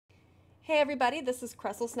Hey everybody, this is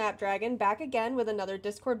Cressel Snapdragon back again with another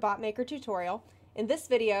Discord bot maker tutorial. In this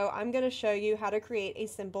video, I'm going to show you how to create a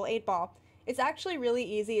simple 8-ball. It's actually really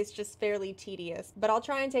easy, it's just fairly tedious, but I'll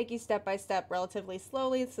try and take you step by step relatively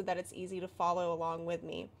slowly so that it's easy to follow along with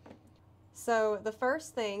me. So the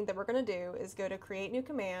first thing that we're going to do is go to Create New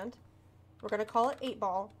Command. We're going to call it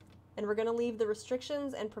 8-ball, and we're going to leave the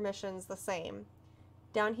restrictions and permissions the same.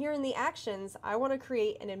 Down here in the actions, I want to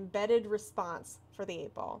create an embedded response for the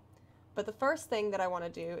 8-ball. But the first thing that I want to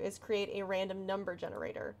do is create a random number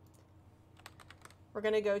generator. We're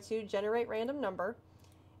going to go to Generate Random Number,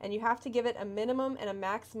 and you have to give it a minimum and a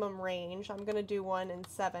maximum range. I'm going to do 1 and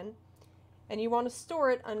 7. And you want to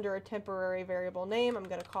store it under a temporary variable name. I'm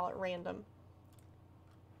going to call it random.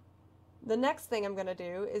 The next thing I'm going to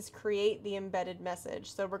do is create the embedded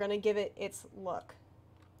message. So we're going to give it its look.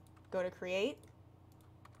 Go to Create.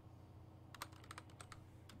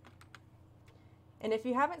 And if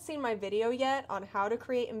you haven't seen my video yet on how to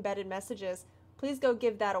create embedded messages, please go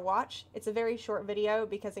give that a watch. It's a very short video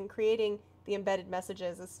because in creating the embedded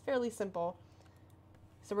messages is fairly simple.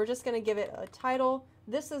 So we're just going to give it a title.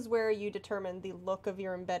 This is where you determine the look of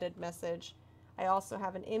your embedded message. I also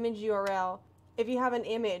have an image URL. If you have an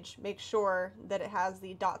image, make sure that it has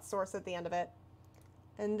the .source at the end of it.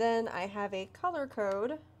 And then I have a color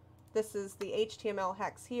code. This is the HTML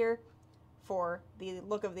hex here for the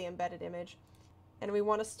look of the embedded image. And we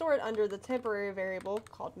want to store it under the temporary variable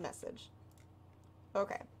called message.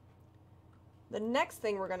 Okay. The next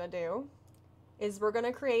thing we're going to do is we're going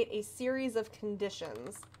to create a series of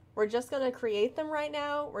conditions. We're just going to create them right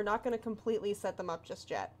now. We're not going to completely set them up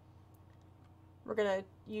just yet. We're going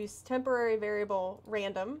to use temporary variable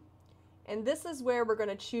random, and this is where we're going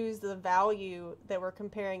to choose the value that we're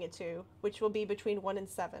comparing it to, which will be between 1 and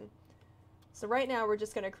 7. So right now we're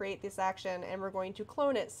just going to create this action, and we're going to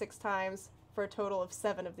clone it 6 times for a total of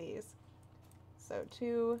 7 of these. So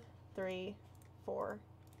 2, 3, 4,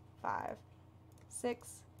 5,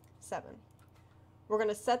 6, 7. We're going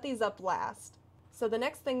to set these up last. So the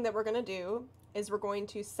next thing that we're going to do is we're going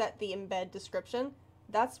to set the embed description.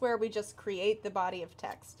 That's where we just create the body of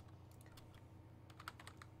text.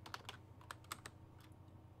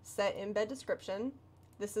 Set embed description.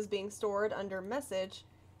 This is being stored under message,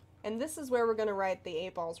 and this is where we're going to write the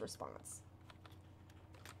 8-ball's response.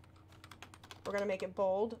 We're going to make it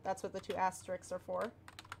bold. That's what the 2 asterisks are for.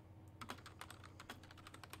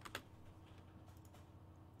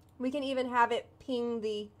 We can even have it ping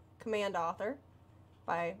the command author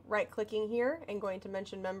by right-clicking here and going to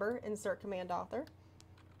Mention Member, Insert Command Author.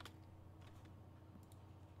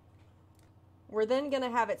 We're then going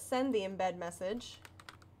to have it send the embed message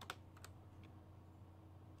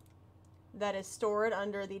that is stored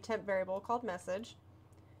under the temp variable called message.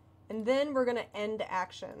 And then we're going to end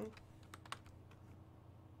action.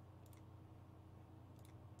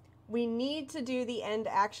 We need to do the end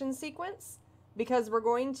action sequence because we're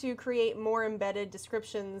going to create more embedded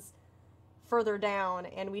descriptions further down,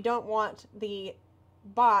 and we don't want the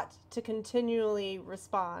bot to continually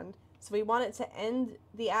respond. So we want it to end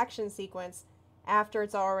the action sequence after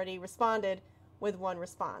it's already responded with 1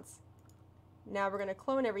 response. Now we're going to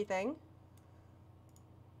clone everything.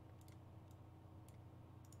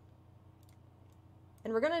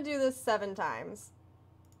 And we're going to do this 7 times.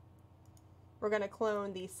 We're going to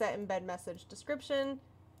clone the set embed message description.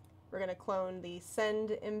 We're going to clone the send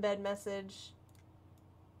embed message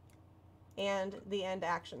and the end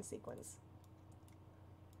action sequence.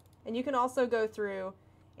 And you can also go through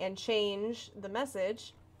and change the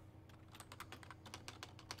message .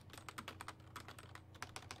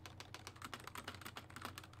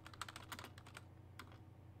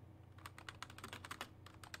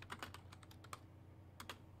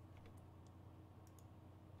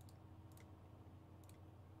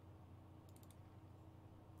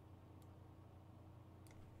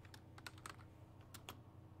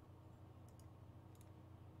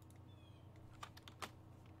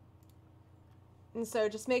 And so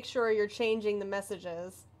just make sure you're changing the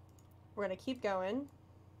messages. We're going to keep going.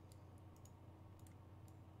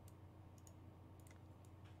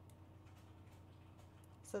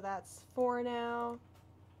 So that's 4 now.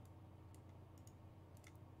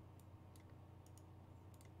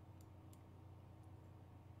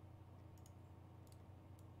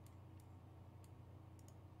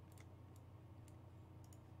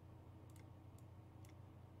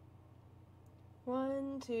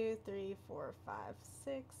 One, 2, 3, 4, 5,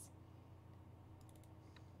 6.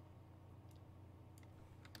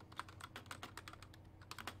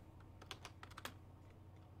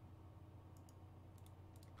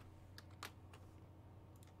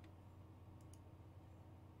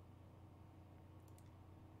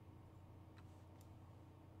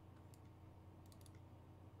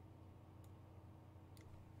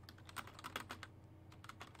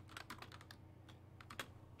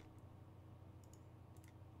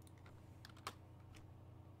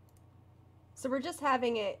 So we're just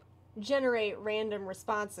having it generate random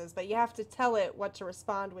responses, but you have to tell it what to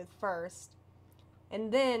respond with first.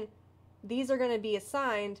 And then these are going to be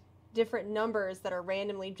assigned different numbers that are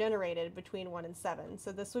randomly generated between 1 and 7.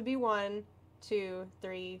 So this would be 1, 2,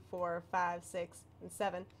 3, 4, 5, 6, and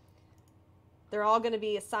 7. They're all going to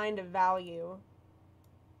be assigned a value.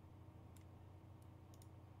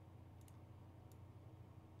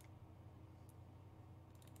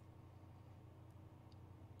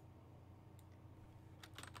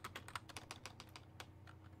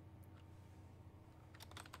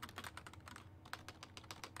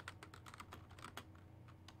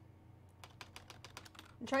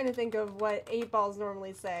 I'm trying to think of what 8 balls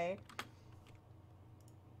normally say.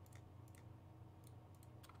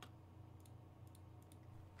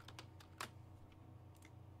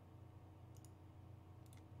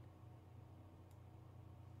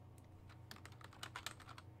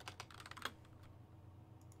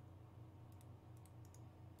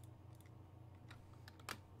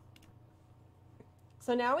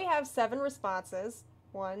 So now we have 7 responses.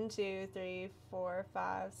 1, 2, 3, 4,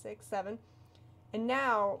 5, 6, 7. And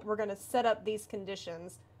now we're going to set up these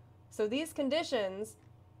conditions. So these conditions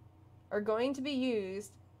are going to be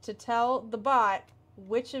used to tell the bot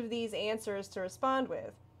which of these answers to respond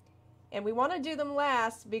with. And we want to do them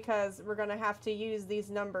last because we're going to have to use these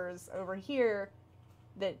numbers over here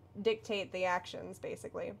that dictate the actions,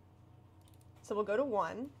 basically. So we'll go to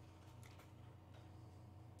 1.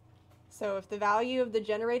 So if the value of the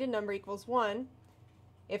generated number equals 1,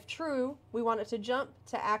 if true, we want it to jump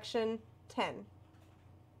to action 10.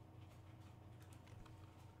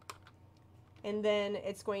 And then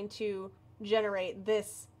it's going to generate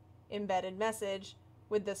this embedded message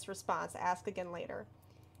with this response, ask again later.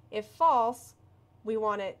 If false, we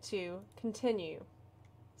want it to continue.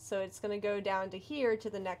 So it's going to go down to here to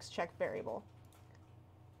the next check variable.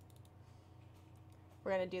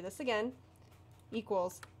 We're going to do this again.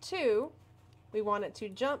 Equals 2, we want it to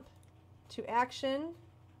jump to action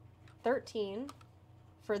 13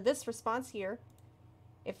 for this response here.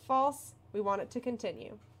 If false, we want it to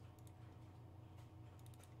continue.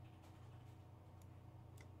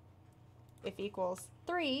 If equals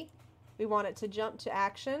 3, we want it to jump to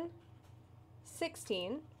action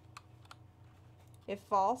 16. If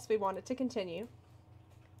false, we want it to continue.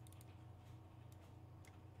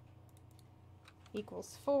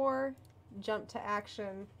 Equals 4, jump to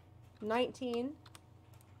action 19.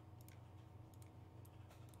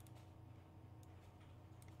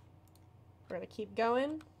 We're going to keep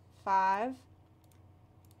going. 5.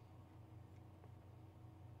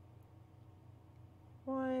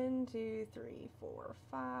 1, 2, 3, 4,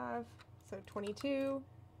 5. So 22.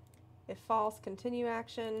 If false, continue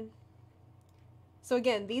action. So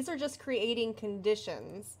again, these are just creating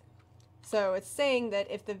conditions. So it's saying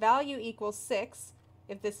that if the value equals 6,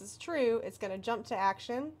 if this is true, it's going to jump to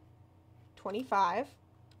action 25,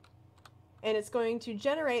 and it's going to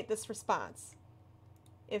generate this response.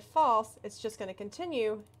 If false, it's just going to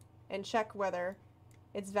continue and check whether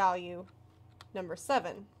it's value number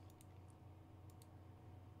 7.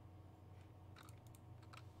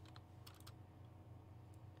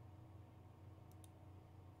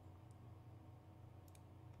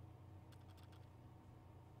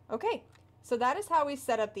 Okay, so that is how we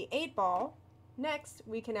set up the 8 ball. Next,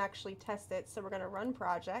 we can actually test it, so we're going to run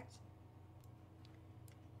project.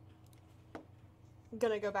 I'm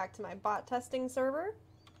going to go back to my bot testing server.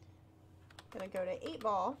 I'm going to go to 8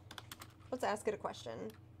 ball. Let's ask it a question.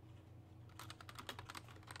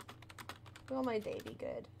 Will my day be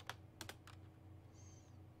good?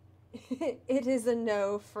 It is a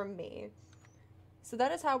no from me. So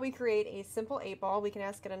that is how we create a simple 8 ball. We can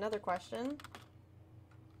ask it another question.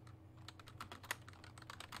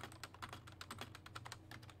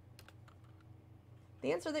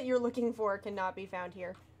 The answer that you're looking for cannot be found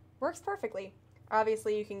here. Works perfectly.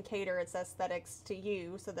 Obviously, you can cater its aesthetics to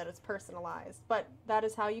you so that it's personalized, but that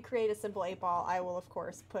is how you create a simple 8 ball. I will, of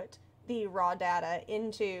course, put the raw data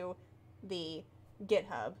into the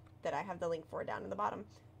GitHub that I have the link for down in the bottom.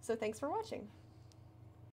 So thanks for watching.